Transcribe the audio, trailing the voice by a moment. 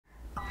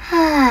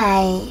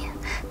Hi!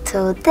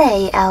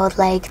 Today I would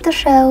like to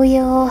show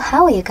you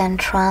how you can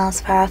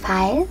transfer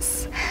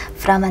files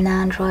from an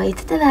Android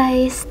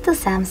device to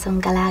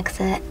Samsung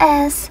Galaxy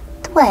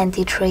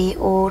S23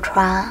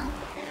 Ultra.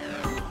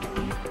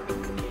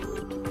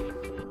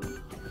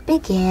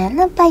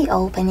 Begin by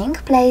opening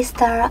Play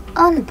Store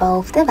on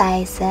both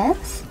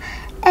devices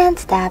and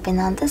tapping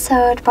on the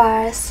search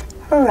bars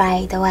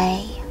right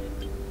away.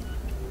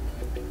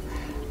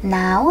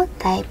 Now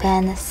type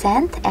in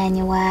Send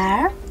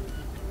Anywhere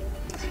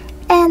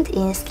and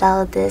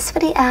install this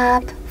free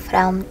app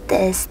from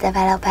this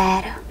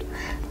developer.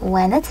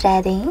 When it's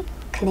ready,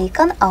 click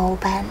on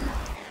Open.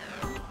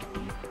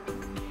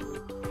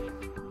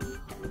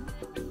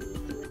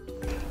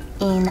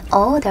 In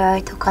order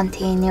to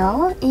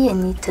continue, you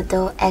need to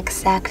do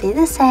exactly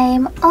the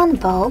same on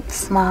both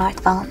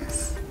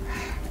smartphones.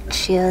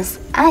 Choose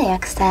I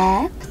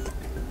accept,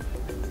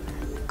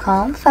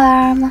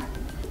 confirm,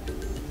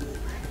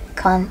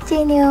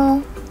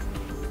 continue,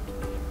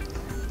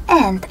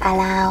 and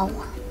allow.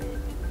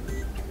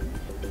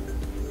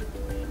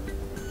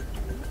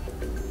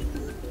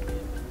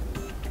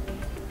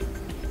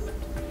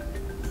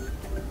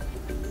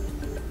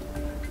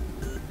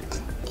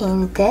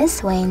 In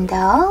this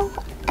window,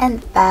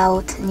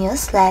 about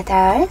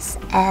newsletters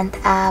and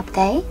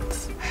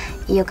updates,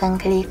 you can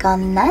click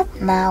on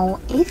Not Now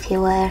if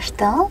you wish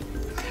to,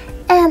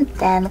 and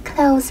then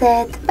close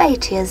it by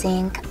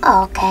choosing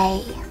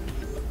OK.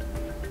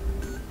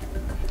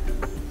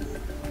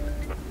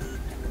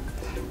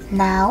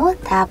 Now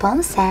tap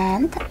on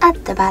Send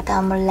at the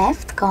bottom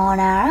left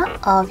corner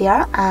of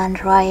your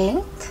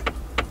Android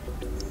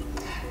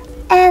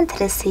and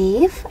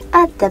Receive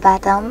at the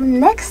bottom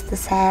next to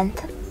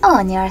Send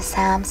on your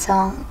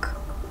Samsung.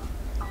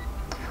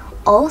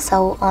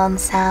 Also on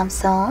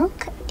Samsung,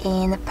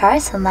 in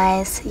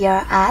Personalize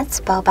Your Ads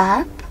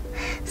pop-up,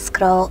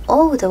 scroll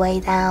all the way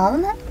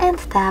down and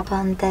tap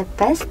on the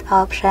best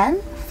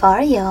option for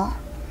you.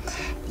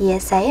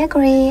 Yes, I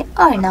agree,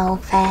 or no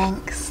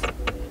thanks.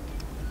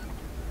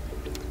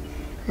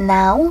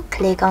 Now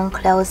click on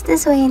Close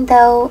this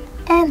window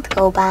and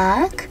go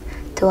back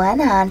to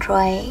an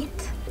Android.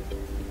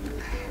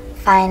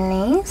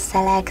 Finally,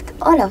 select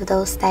all of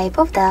those type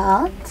of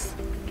dots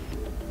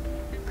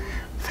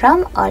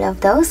from all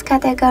of those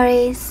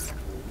categories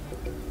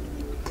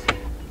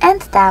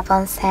and tap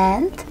on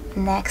Send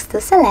next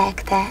to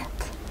Selected.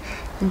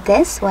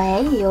 This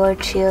way you will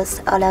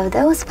choose all of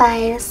those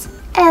files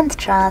and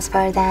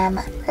transfer them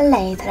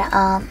later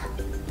on.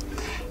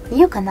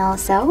 You can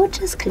also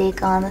just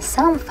click on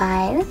some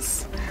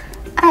files.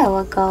 I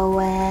will go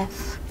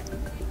with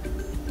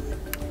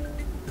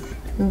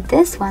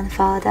this one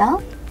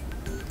photo.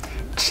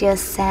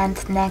 Choose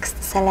Send next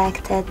to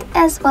Selected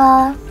as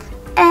well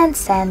and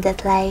send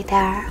it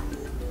later.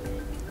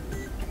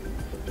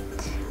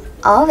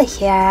 Over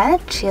here,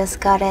 choose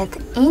Got It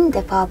in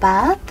the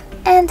pop-up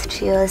and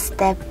choose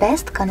the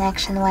best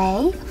connection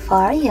way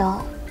for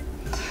you.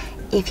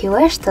 If you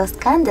wish to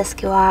scan this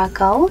QR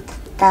code,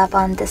 tap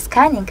on the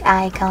scanning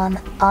icon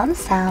on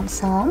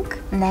Samsung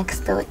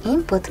next to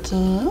Input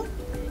key.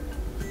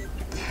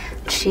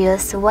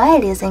 Choose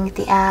while using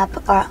the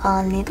app or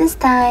only this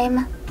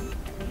time,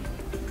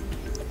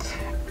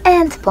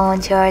 and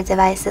point your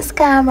device's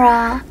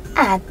camera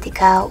at the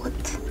code.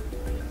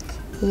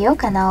 You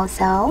can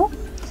also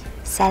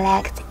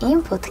select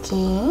Input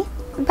key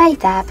by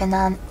tapping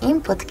on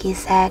Input key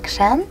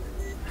section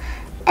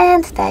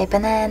and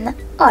typing in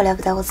all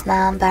of those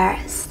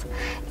numbers.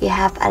 You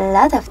have a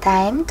lot of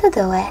time to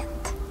do it.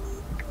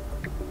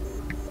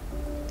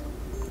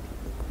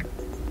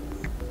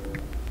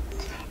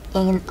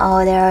 In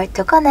order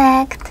to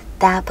connect,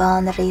 tap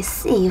on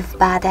Receive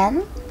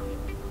button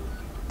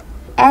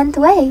and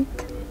wait.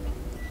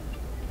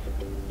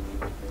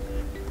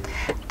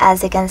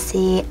 As you can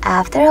see,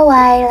 after a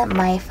while,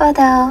 my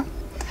photo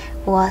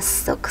was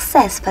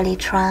successfully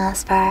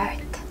transferred.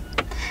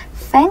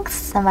 Thanks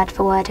so much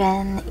for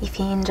watching. If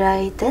you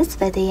enjoyed this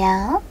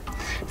video,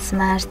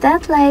 smash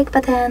that like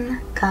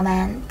button,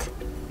 comment,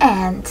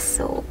 and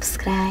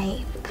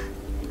subscribe.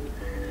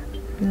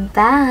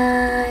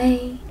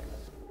 Bye!